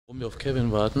Warum wir auf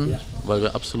Kevin warten, weil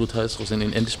wir absolut heiß drauf sind,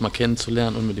 ihn endlich mal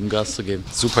kennenzulernen und mit ihm Gas zu geben.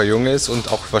 Super jung ist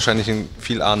und auch wahrscheinlich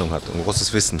viel Ahnung hat und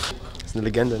großes Wissen. Das ist eine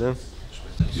Legende, ne?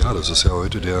 Ja, das ist ja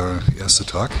heute der erste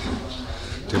Tag,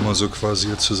 den wir so quasi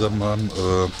jetzt zusammen haben.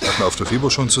 Hatten auf der FIBO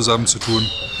schon zusammen zu tun.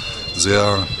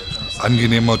 Sehr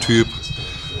angenehmer Typ.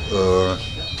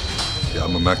 Ja,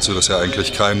 man merkt so, dass er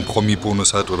eigentlich keinen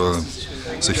Promi-Bonus hat oder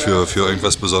sich für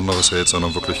irgendwas Besonderes hält,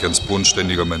 sondern wirklich ganz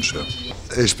bodenständiger Mensch. Ja.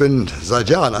 Ich bin seit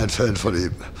Jahren ein Fan von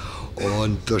ihm.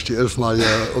 Und durch die 11-malige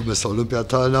Mr.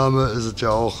 Olympia-Teilnahme ist es ja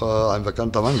auch ein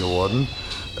bekannter Mann geworden.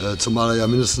 Zumal er ja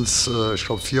mindestens, ich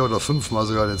glaube, 4 oder 5 Mal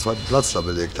sogar den zweiten Platz da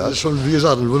belegt hat. Das ist schon, wie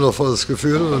gesagt, ein wundervolles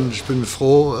Gefühl und ich bin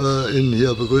froh, ihn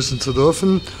hier begrüßen zu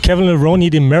dürfen. Kevin Levrone,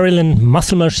 the Maryland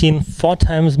Muscle Machine, 4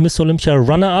 times Mr. Olympia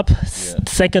runner-up,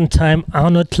 second time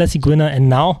Arnold Classic winner, and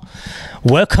now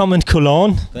welcome in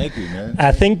Cologne. Thank you, man.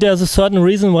 I think there's a certain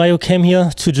reason why you came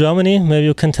here to Germany. Maybe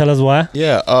you can tell us why.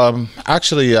 Yeah,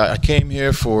 actually, I came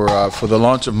here for the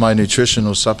launch of my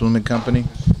nutritional supplement company.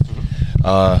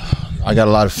 I got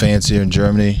a lot of fans here in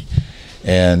Germany,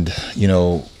 and you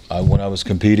know, when I was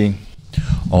competing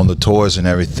on the tours and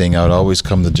everything, I would always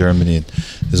come to Germany.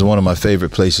 It's one of my favorite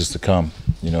places to come,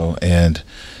 you know, and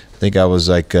I think I was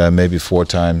like maybe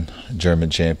 4-time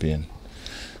German champion.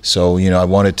 So, you know, I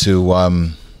wanted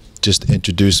to just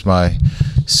introduce my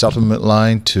supplement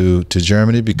line to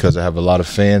Germany because I have a lot of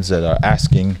fans that are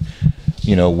asking,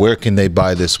 you know, where can they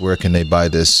buy this? Where can they buy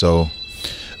this? So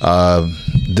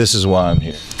this is why I'm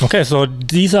here. Okay, so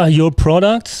these are your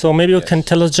products. So maybe you can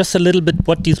tell us just a little bit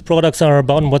what these products are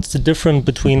about and what's the difference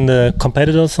between the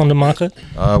competitors on the market?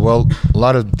 Well, a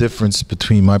lot of difference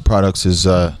between my products is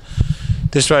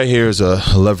this right here is a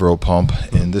Levrone pump,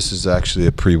 and this is actually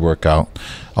a pre-workout.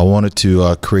 I wanted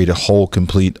to create a whole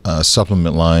complete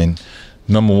supplement line.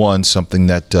 Number one, something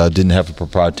that didn't have a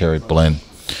proprietary blend.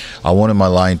 I wanted my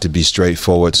line to be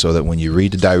straightforward so that when you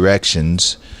read the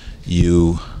directions,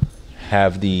 you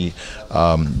have the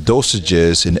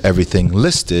dosages and everything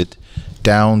listed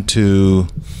down to,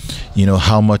 you know,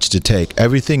 how much to take.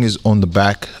 Everything is on the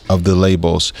back of the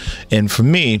labels, and for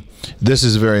me this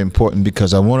is very important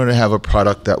because I wanted to have a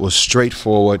product that was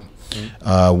straightforward.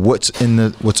 What's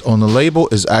on the label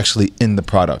is actually in the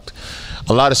product.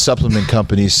 A lot of supplement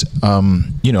companies,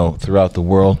 you know, throughout the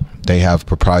world, they have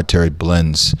proprietary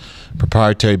blends.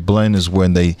 Proprietary blend is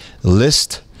when they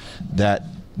list that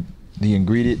the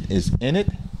ingredient is in it,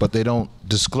 but they don't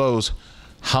disclose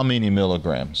how many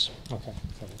milligrams. Okay.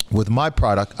 With my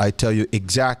product, I tell you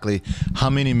exactly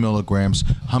how many milligrams,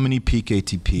 how many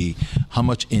PKTP, how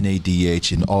much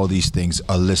NADH, and all these things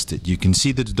are listed. You can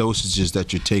see the dosages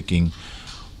that you're taking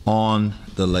on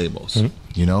the labels,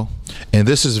 you know? And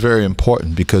this is very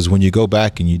important because when you go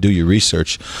back and you do your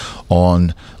research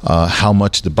on how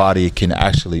much the body can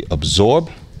actually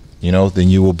absorb, you know, then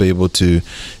you will be able to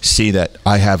see that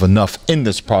I have enough in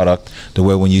this product the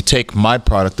way when you take my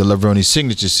product, the Levrone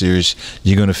Signature Series,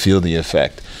 you're going to feel the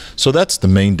effect. So that's the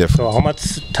main difference. So how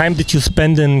much time did you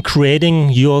spend in creating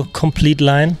your complete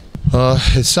line?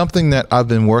 It's something that I've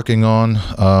been working on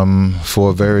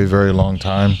for a very, very long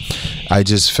time. I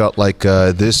just felt like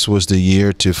this was the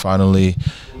year to finally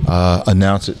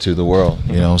announce it to the world,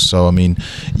 you know. So I mean,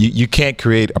 you can't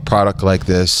create a product like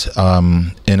this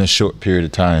in a short period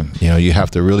of time. You know, you have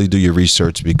to really do your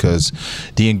research because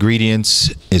the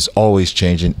ingredients is always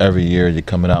changing every year. You're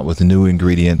coming out with new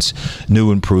ingredients,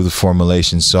 new improved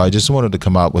formulations. So I just wanted to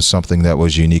come out with something that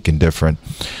was unique and different.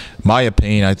 My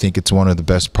opinion, I think it's one of the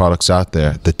best products out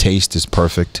there. The taste is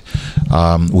perfect.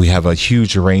 We have a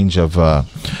huge range of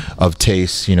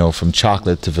tastes, you know, from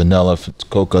chocolate to vanilla, to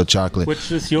cocoa chocolate.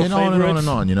 Which is your and favorite? On and on and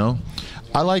on, you know.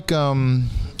 I like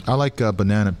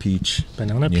banana peach.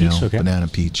 Banana peach, okay. Banana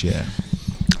peach, yeah.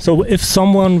 So if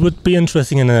someone would be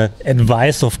interested in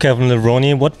advice of Kevin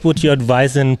Levrone, what would you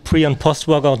advise in pre- and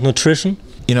post-workout nutrition?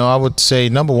 You know, I would say,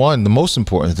 number one, the most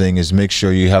important thing is make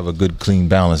sure you have a good, clean,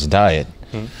 balanced diet.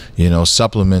 You know,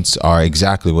 supplements are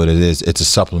exactly what it is. It's a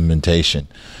supplementation.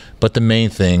 But the main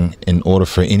thing, in order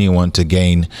for anyone to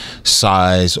gain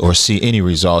size or see any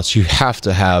results, you have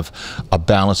to have a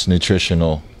balanced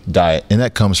nutritional diet, and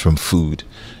that comes from food.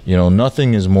 You know,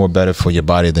 nothing is more better for your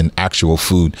body than actual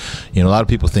food. You know, a lot of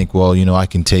people think, well, you know, I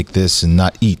can take this and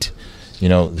not eat. You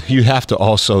know, you have to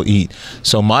also eat.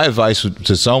 So my advice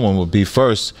to someone would be,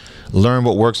 first, learn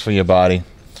what works for your body.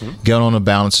 get on a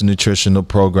balanced nutritional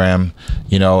program.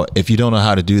 You know, if you don't know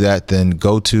how to do that, then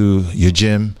go to your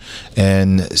gym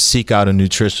and seek out a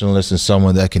nutritionalist and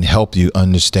someone that can help you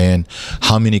understand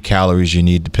how many calories you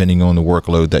need depending on the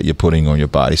workload that you're putting on your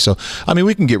body. So, I mean,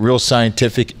 we can get real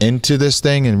scientific into this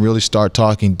thing and really start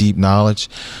talking deep knowledge,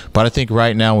 but I think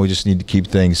right now we just need to keep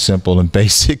things simple and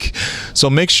basic. So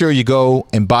make sure you go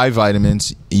and buy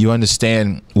vitamins. You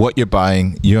understand what you're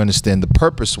buying. You understand the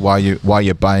purpose why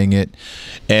you're buying it,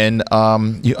 and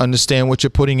you understand what you're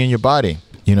putting in your body.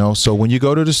 You know, so when you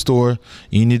go to the store,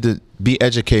 you need to be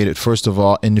educated first of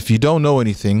all. And if you don't know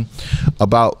anything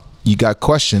about, you got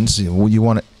questions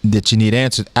that you need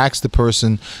answered, ask the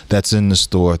person that's in the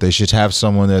store. They should have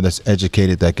someone there that's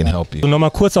educated that can help you. So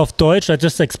nochmal kurz auf Deutsch. I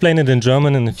just explained it in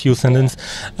German in a few sentences.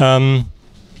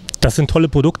 Das sind tolle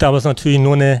Produkte, aber es ist natürlich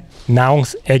nur eine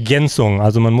Nahrungsergänzung.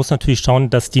 Also man muss natürlich schauen,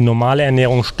 dass die normale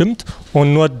Ernährung stimmt,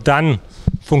 und nur dann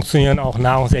funktionieren auch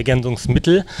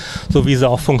Nahrungsergänzungsmittel, so wie sie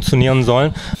auch funktionieren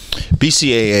sollen.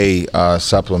 BCAA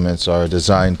supplements are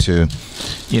designed to,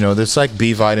 you know, it's like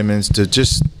B vitamins to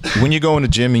just, when you go in the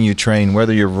gym and you train,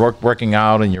 whether you're working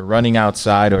out and you're running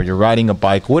outside or you're riding a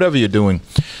bike, whatever you're doing,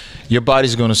 your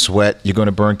body's going to sweat, you're going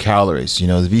to burn calories. You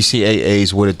know, the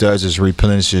BCAAs, what it does is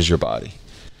replenishes your body.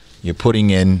 You're putting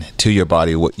in to your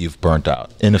body what you've burnt out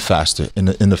in the faster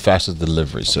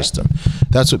delivery system.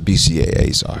 That's what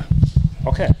BCAAs are.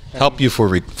 Okay. Help you for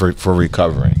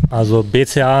recovering. Also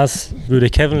BCAAs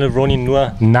würde Kevin Levrone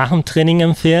nur nach dem Training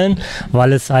empfehlen,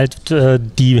 weil es halt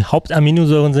die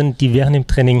Hauptaminosäuren sind, die während dem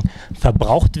Training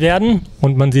verbraucht werden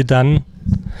und man sie dann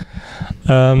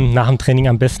nach dem Training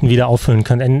am besten wieder auffüllen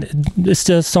kann. And is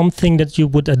there something that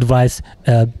you would advise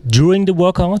during the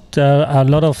workout? There are a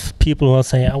lot of people who are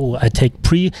saying, oh, I take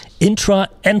pre, intra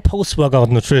and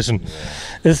post-workout nutrition.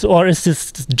 Or is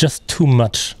this just too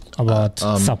much about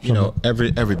supplement? You know,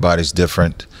 everybody's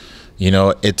different. You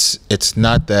know, it's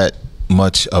not that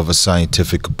much of a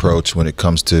scientific approach when it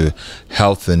comes to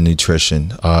health and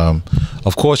nutrition.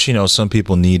 Of course, you know, some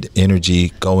people need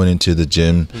energy going into the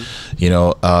gym. You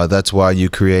know, that's why you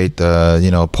create the,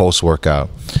 you know, post-workout.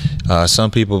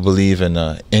 Some people believe in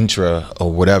intra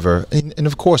or whatever. And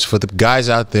of course, for the guys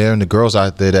out there and the girls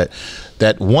out there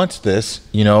that wants this,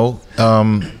 you know,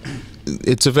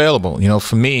 it's available. You know,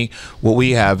 for me, what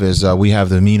we have is we have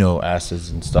the amino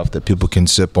acids and stuff that people can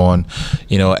sip on,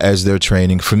 you know, as they're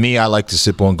training. For me, I like to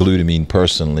sip on glutamine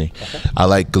personally. Okay. I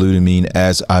like glutamine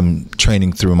as I'm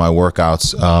training through my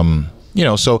workouts. You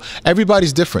know, so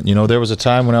everybody's different. You know, there was a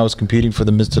time when I was competing for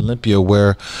the Mr. Olympia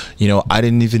where, you know, I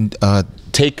didn't even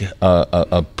take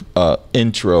a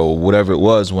intro, whatever it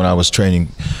was, when I was training.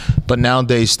 But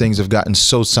nowadays things have gotten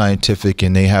so scientific,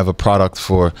 and they have a product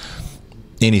for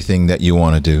anything that you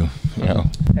want to do, you know.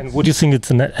 And would you think it's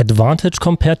an advantage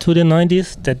compared to the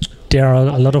 90s that there are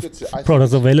a lot of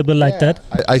products available like that?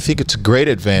 I think it's a great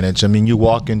advantage. I mean, you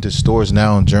walk into stores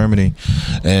now in Germany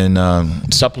and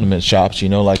supplement shops, you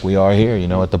know, like we are here, you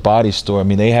know, at the Body store. I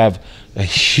mean, they have a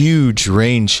huge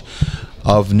range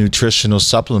of nutritional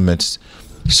supplements.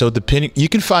 So depending, you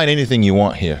can find anything you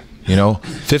want here, you know.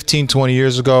 15, 20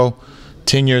 years ago,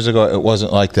 10 years ago, it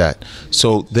wasn't like that.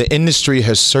 So the industry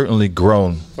has certainly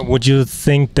grown. Would you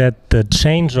think that the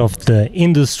change of the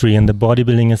industry and the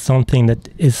bodybuilding is something that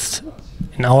is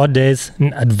nowadays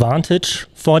an advantage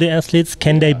for the athletes?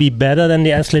 Can they be better than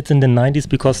the athletes in the 90s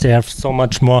because they have so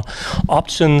much more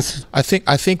options? I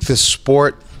think the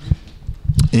sport,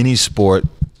 any sport,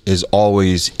 is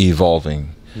always evolving.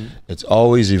 It's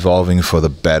always evolving for the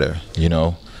better, you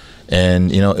know.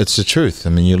 And, you know, it's the truth. I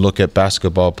mean, you look at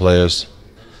basketball players,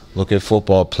 look at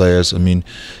football players. I mean,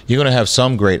 you're going to have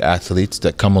some great athletes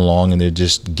that come along and they're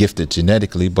just gifted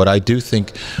genetically. But I do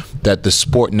think that the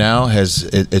sport now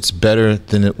it's better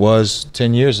than it was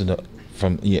 10 years ago,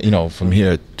 from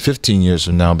here 15 years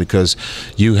from now, because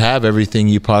you have everything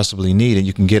you possibly need and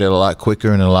you can get it a lot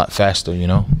quicker and a lot faster, you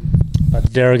know.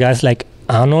 But there are guys like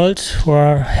Arnold who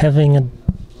are having a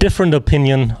different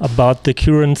opinion about the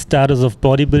current status of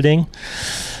bodybuilding.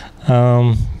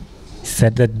 He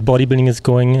said that bodybuilding is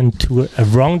going into a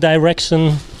wrong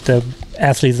direction. The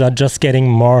athletes are just getting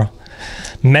more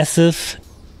massive.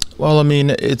 Well, I mean,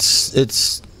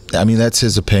 I mean, that's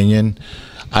his opinion.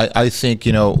 I think,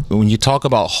 you know, when you talk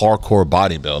about hardcore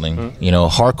bodybuilding, you know,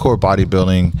 hardcore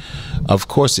bodybuilding, of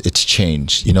course it's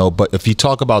changed, you know, but if you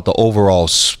talk about the overall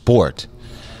sport,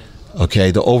 okay,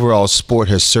 the overall sport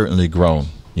has certainly grown.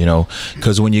 You know,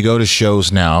 because when you go to shows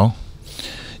now,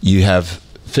 you have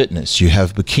fitness, you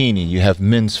have bikini, you have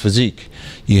men's physique,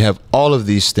 you have all of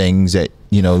these things that,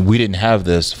 you know, we didn't have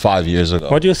this 5 years ago.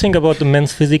 What do you think about the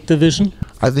men's physique division?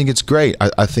 I think it's great.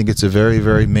 I think it's a very,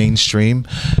 very mainstream.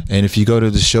 And if you go to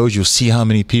the shows, you'll see how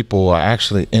many people are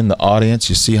actually in the audience.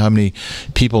 You see how many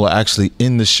people are actually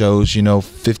in the shows. You know,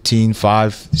 15,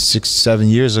 5, 6, 7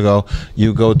 years ago,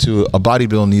 you go to a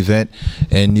bodybuilding event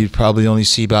and you'd probably only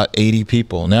see about 80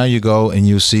 people. Now you go and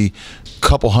you'll see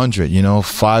couple hundred, you know,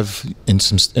 in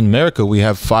America we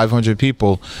have 500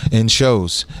 people in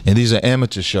shows, and these are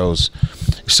amateur shows.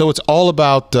 So it's all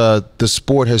about the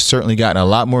sport has certainly gotten a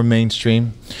lot more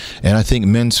mainstream, and I think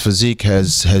men's physique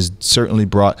has certainly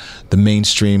brought the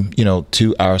mainstream, you know,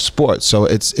 to our sport. So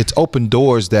it's opened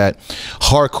doors that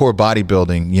hardcore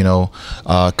bodybuilding, you know,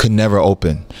 could never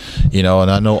open, you know.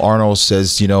 And I know Arnold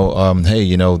says, you know, hey,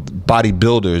 you know,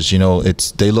 bodybuilders, you know,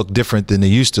 they look different than they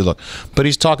used to look, but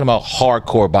he's talking about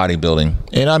hardcore bodybuilding.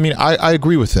 And I mean, I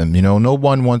agree with him. You know, no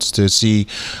one wants to see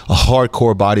a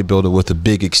hardcore bodybuilder with a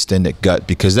big extended gut,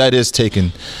 because that is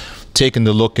taking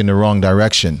the look in the wrong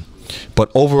direction.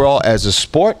 But overall, as a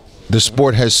sport, the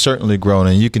sport has certainly grown,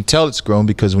 and you can tell it's grown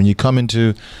because when you come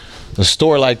into a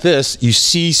store like this, you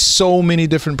see so many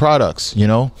different products, you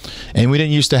know, and we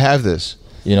didn't used to have this,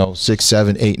 you know, 6,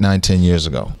 7, 8, 9, 10 years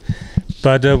ago.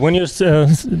 But when you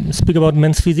speak about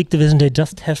men's physique division, they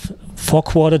just have 4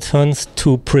 quarter turns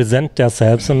to present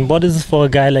themselves. And what is it for a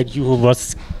guy like you who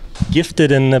was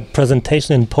gifted in the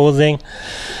presentation and posing?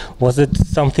 Was it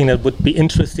something that would be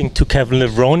interesting to Kevin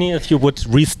Levrone if you would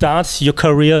restart your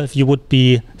career, if you would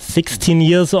be 16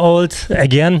 years old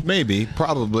again? Maybe,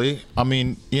 probably. I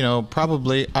mean, you know,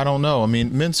 probably, I don't know. I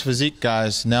mean, men's physique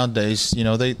guys nowadays, you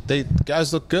know, they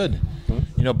guys look good.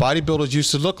 You know, bodybuilders used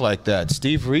to look like that.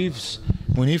 Steve Reeves,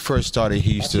 when he first started,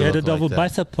 he used to look like that. He had a double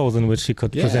bicep pose in which he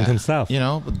could present himself. You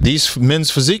know, these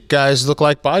men's physique guys look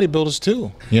like bodybuilders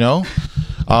too, you know.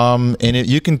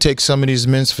 You can take some of these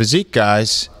men's physique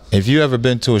guys. If you ever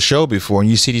been to a show before and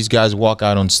you see these guys walk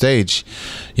out on stage,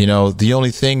 you know, the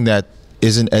only thing that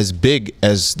isn't as big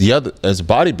as as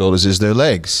bodybuilders is their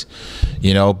legs,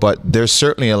 you know, but they're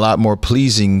certainly a lot more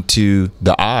pleasing to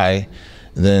the eye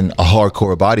than a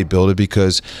hardcore bodybuilder,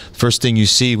 because first thing you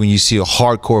see when you see a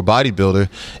hardcore bodybuilder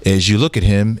is you look at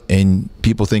him and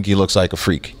people think he looks like a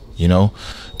freak, you know.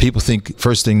 People think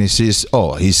first thing they see is,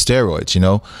 oh, he's steroids, you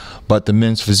know. But the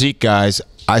men's physique guys,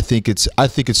 I think it's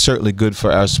certainly good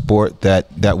for our sport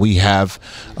that we have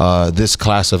this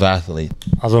class of athlete.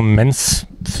 Also Men's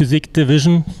Physik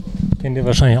Division, kennt ihr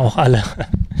wahrscheinlich auch alle,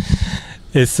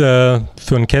 ist für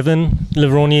einen Kevin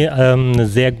Levrone eine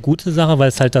sehr gute Sache, weil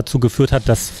es halt dazu geführt hat,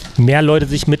 dass mehr Leute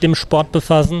sich mit dem Sport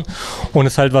befassen und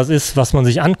es halt was ist, was man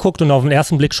sich anguckt und auf den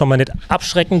ersten Blick schon mal nicht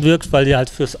abschreckend wirkt, weil die halt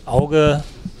fürs Auge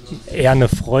eher eine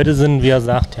Freude sind, wie er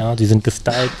sagt, ja, die sind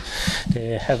gestylt,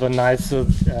 they have a nice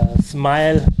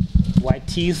smile, white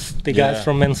teeth, the guys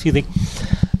from Men's Physique.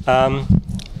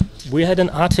 We had an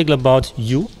article about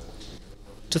you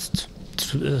just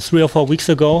 3 or 4 weeks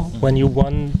ago when you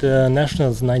won the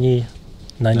Nationals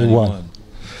 91.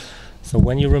 So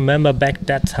when you remember back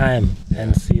that time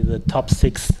and see the top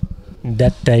 6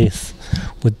 that days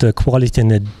with the quality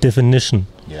and the definition,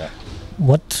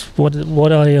 what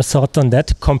are your thoughts on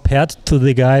that compared to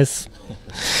the guys?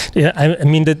 Yeah, I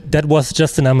mean that was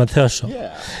just an amateur show,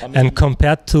 and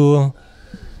compared to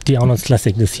the Arnold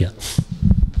Classic this year.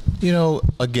 You know,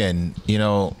 again, you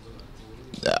know,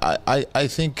 I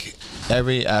think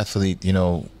every athlete, you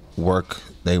know,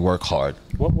 they work hard.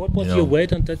 What was your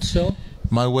weight on that show?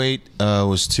 My weight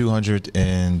was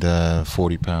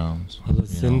 240 pounds. Also es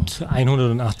sind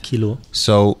 108 Kilo.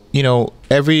 So, you know,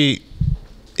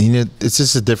 it's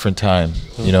just a different time,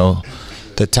 you know.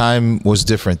 The time was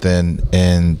different then,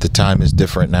 and the time is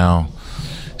different now.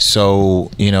 So,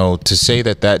 you know, to say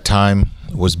that time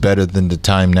was better than the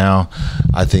time now,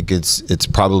 I think it's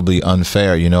probably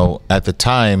unfair. You know, at the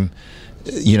time,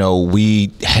 you know, we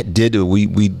did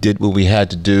what we had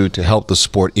to do to help the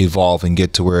sport evolve and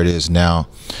get to where it is now.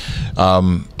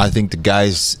 I think the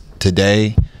guys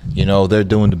today, you know, they're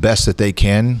doing the best that they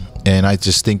can, and I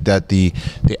just think that the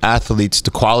athletes,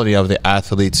 the quality of the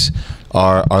athletes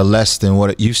are less than what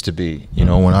it used to be, you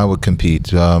know, when I would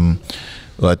compete.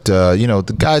 But you know,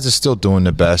 the guys are still doing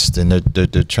their best, and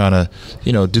they're trying to,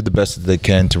 you know, do the best that they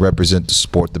can to represent the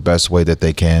sport the best way that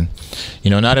they can.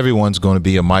 You know, not everyone's going to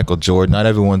be a Michael Jordan, not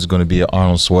everyone's going to be an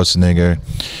Arnold Schwarzenegger,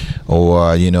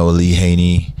 or you know, Lee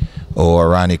Haney, or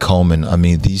Ronnie Coleman. I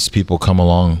mean, these people come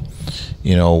along,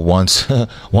 you know, once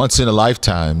in a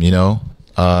lifetime. You know,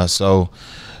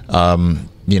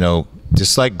 you know,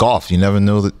 just like golf, you never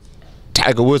know that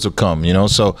Tiger Woods will come, you know.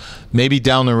 So maybe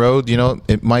down the road, you know,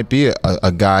 it might be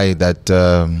a guy that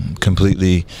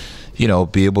completely, you know,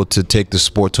 be able to take the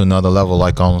sport to another level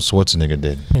like Arnold Schwarzenegger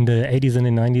did. In the 80s and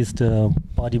the 90s, the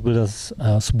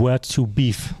bodybuilders swore to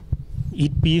beef.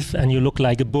 Eat beef and you look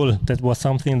like a bull. That was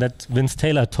something that Vince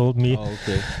Taylor told me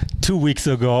 2 weeks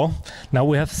ago. Now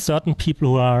we have certain people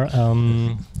who are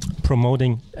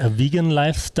promoting a vegan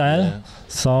lifestyle. Yeah.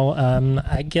 So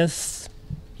I guess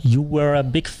you were a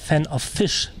big fan of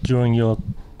fish during your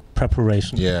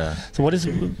preparation. Yeah. So what is,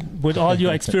 with all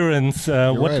your experience,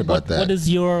 what is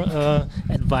your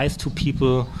advice to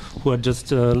people who are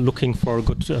just looking for a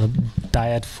good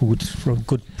diet food, for a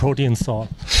good protein source?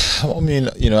 I mean,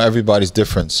 you know, everybody's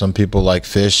different. Some people like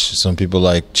fish, some people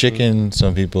like chicken,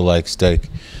 some people like steak.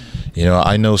 You know,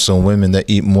 I know some women that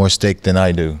eat more steak than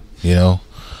I do, you know.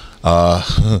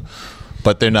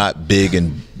 But they're not big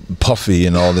and puffy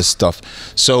and all this stuff.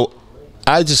 So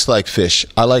I just like fish.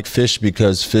 I like fish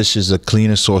because fish is a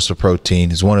cleaner source of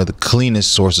protein. It's one of the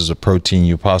cleanest sources of protein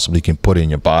you possibly can put in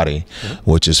your body,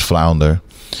 which is flounder.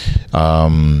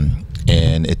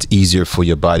 And it's easier for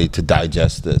your body to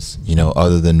digest this, you know,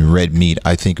 other than red meat.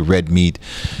 I think red meat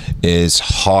is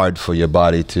hard for your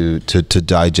body to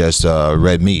digest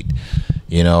red meat,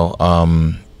 you know.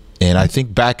 And I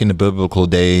think back in the biblical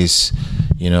days,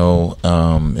 you know,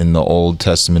 in the Old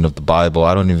Testament of the Bible,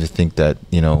 I don't even think that,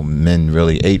 you know, men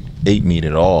really ate meat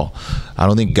at all. I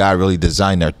don't think God really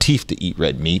designed our teeth to eat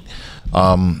red meat.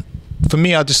 For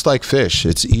me, I just like fish.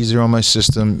 It's easier on my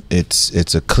system.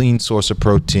 It's a clean source of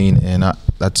protein, and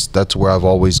that's where I've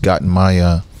always gotten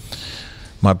my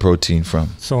my protein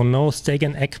from. So no steak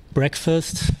and egg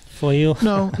breakfast for you?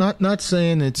 No, not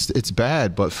saying it's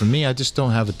bad, but for me, I just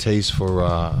don't have a taste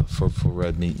for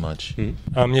red meat much.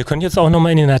 Ihr könnt jetzt auch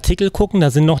nochmal in den Artikel gucken.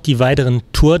 Da sind noch die weiteren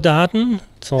Tourdaten.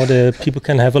 So the people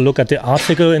can have a look at the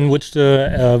article in which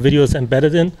the video is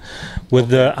embedded in with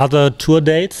the other tour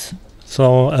dates.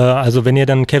 So, also wenn ihr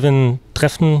dann Kevin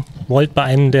treffen wollt bei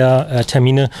einem der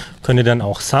Termine, könnt ihr dann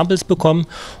auch Samples bekommen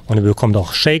und ihr bekommt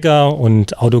auch Shaker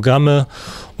und Autogramme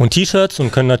und T-Shirts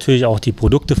und könnt natürlich auch die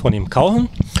Produkte von ihm kaufen.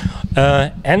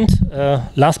 And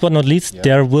last but not least,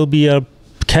 there will be a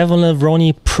Kevin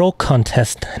Levrone Pro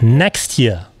Contest next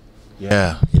year.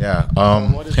 Yeah.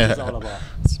 What is this all about?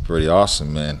 It's pretty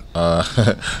awesome, man.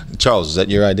 Charles, is that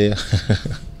your idea?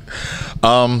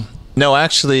 No,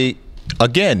 actually,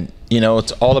 again, you know,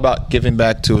 it's all about giving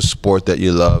back to a sport that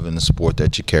you love and a sport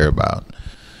that you care about.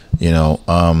 You know,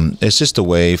 it's just a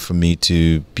way for me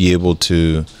to be able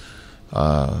to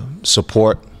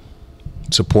support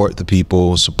the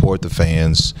people, support the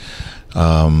fans,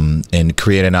 and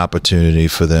create an opportunity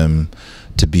for them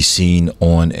to be seen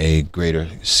on a greater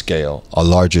scale, a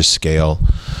larger scale.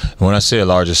 And when I say a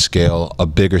larger scale, a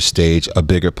bigger stage, a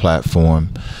bigger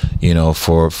platform, you know,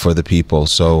 for the people.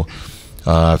 So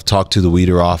I've talked to the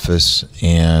Weider office,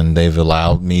 and they've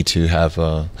allowed me to have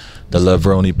the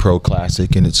Levrone Pro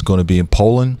Classic, and it's going to be in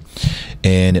Poland,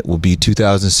 and it will be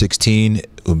 2016. It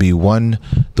will be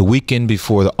the weekend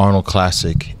before the Arnold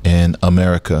Classic in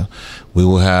America. We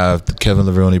will have the Kevin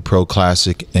Levrone Pro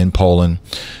Classic in Poland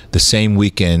the same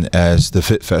weekend as the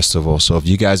Fit Festival. So if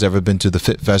you guys ever been to the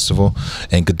Fit Festival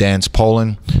in Gdansk,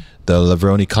 Poland, the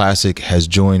Levrone Classic has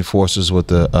joined forces with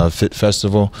the Fit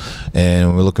Festival,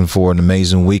 and we're looking for an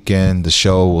amazing weekend. The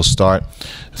show will start.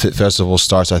 Fit Festival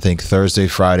starts, I think, Thursday,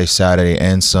 Friday, Saturday,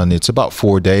 and Sunday. It's about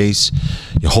 4 days.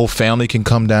 Your whole family can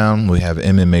come down. We have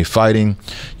MMA fighting.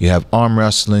 You have arm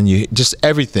wrestling. Just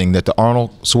everything that the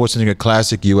Arnold Schwarzenegger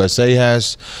Classic USA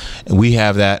has. And we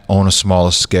have that on a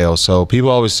smaller scale. So people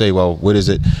always say, well, what is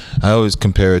it? I always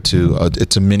compare it to,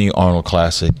 it's a mini Arnold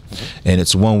Classic. And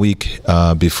it's 1 week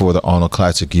before the Arnold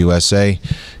Classic USA.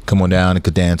 Come on down to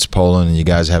Gdansk, Poland, and you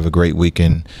guys have a great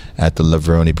weekend at the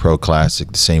Levrone Pro Classic,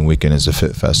 the same weekend as the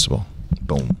Fit Festival.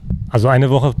 Boom. Also eine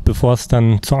Woche bevor es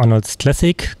dann zu Arnold's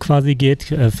Classic quasi geht,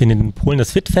 findet in Polen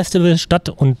das Fit Festival statt,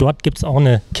 und dort gibt es auch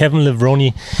eine Kevin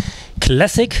Levrone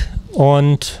Classic,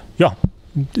 und ja,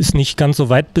 ist nicht ganz so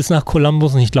weit bis nach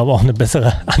Columbus, und ich glaube auch eine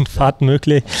bessere Anfahrt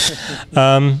möglich.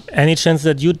 Any chance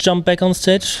that you jump back on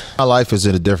stage? My life is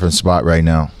in a different spot right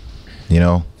now, you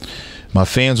know. My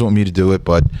fans want me to do it,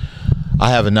 but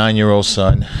I have a 9-year-old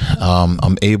son.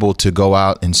 I'm able to go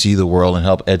out and see the world and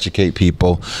help educate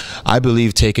people. I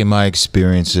believe taking my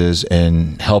experiences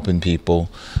and helping people,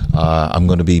 I'm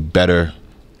going to be better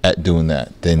at doing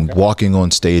that than walking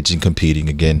on stage and competing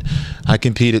again. I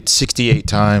competed 68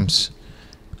 times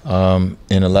in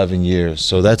 11 years.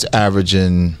 So that's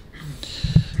averaging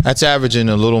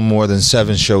a little more than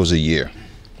 7 shows a year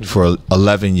for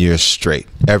 11 years straight,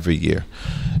 every year.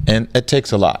 And it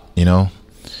takes a lot, you know.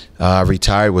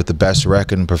 retired with the best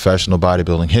record in professional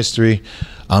bodybuilding history.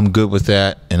 I'm good with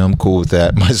that, and I'm cool with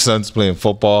that. My son's playing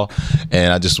football,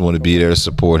 and I just want to be there to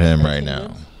support him right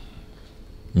now.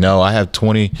 No, I have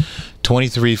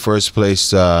 23 first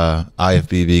place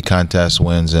IFBB contest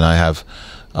wins, and I have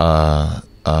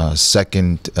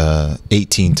second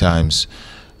 18 times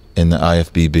in the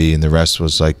IFBB, and the rest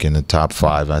was like in the top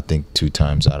 5. I think 2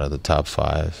 times out of the top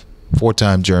 5.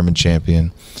 4-time German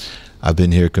champion. I've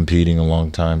been here competing a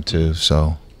long time too,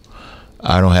 so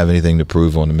I don't have anything to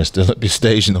prove on the Mr. Olympia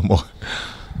stage no more.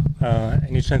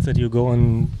 Any chance that you go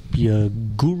and be a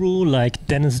guru like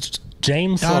Dennis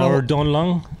James or Don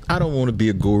Long? I don't want to be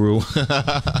a guru.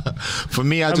 For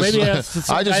me, I just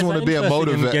want to be a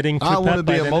motivator. I want to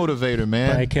be a motivator,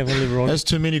 man. By Kevin Levrone. There's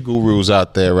too many gurus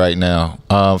out there right now.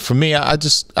 For me, I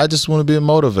just want to be a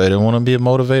motivator. I want to be a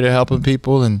motivator, helping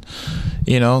people, and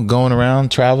going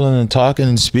around, traveling, and talking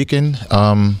and speaking.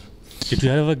 Did you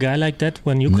have a guy like that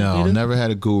when you competed? No, never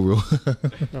had a guru.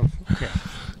 Oh, okay.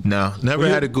 No, never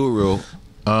had a guru.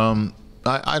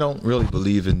 I don't really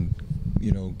believe in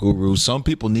gurus. Some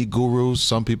people need gurus.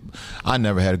 Some people. I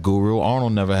never had a guru.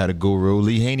 Arnold never had a guru.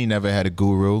 Lee Haney never had a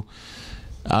guru.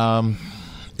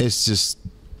 It's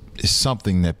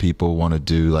something that people want to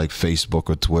do, like Facebook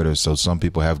or Twitter. So some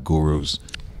people have gurus.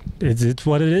 It's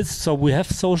what it is. So we have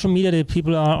social media that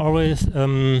people are always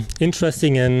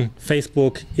interested in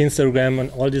Facebook, Instagram, and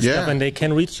all this stuff, and they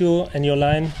can reach you and your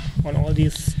line on all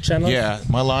these channels. Yeah,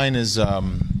 my line is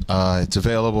it's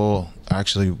available.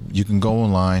 Actually, you can go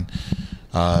online.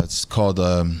 It's called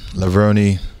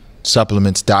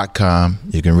LevroneSupplements.com.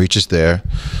 You can reach us there.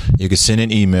 You can send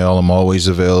an email. I'm always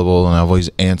available, and I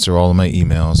always answer all of my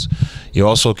emails. You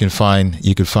also can find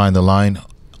the line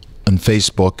on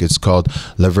Facebook. It's called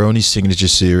Levrone Signature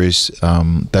Series.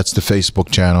 That's the Facebook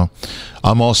channel.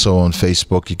 I'm also on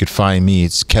Facebook. You could find me.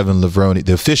 It's Kevin Levrone,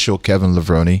 the official Kevin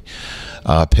Levrone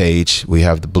page. We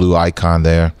have the blue icon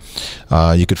there.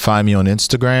 You could find me on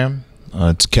Instagram.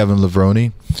 It's Kevin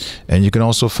Levrone. And you can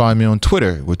also find me on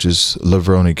Twitter, which is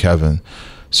Levrone Kevin.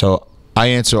 So I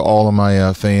answer all of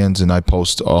my fans, and I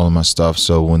post all of my stuff.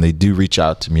 So when they do reach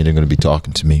out to me, they're going to be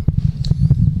talking to me.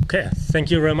 Okay, thank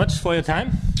you very much for your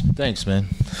time. Thanks, man.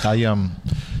 I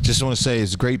just want to say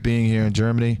it's great being here in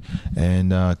Germany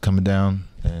and coming down,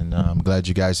 and I'm glad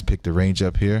you guys picked the range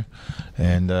up here,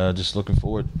 and just looking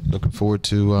forward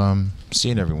to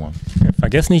seeing everyone.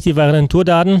 Vergesst nicht die weiteren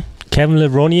Tourdaten, Kevin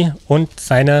Levrone und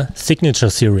seine Signature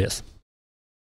Series.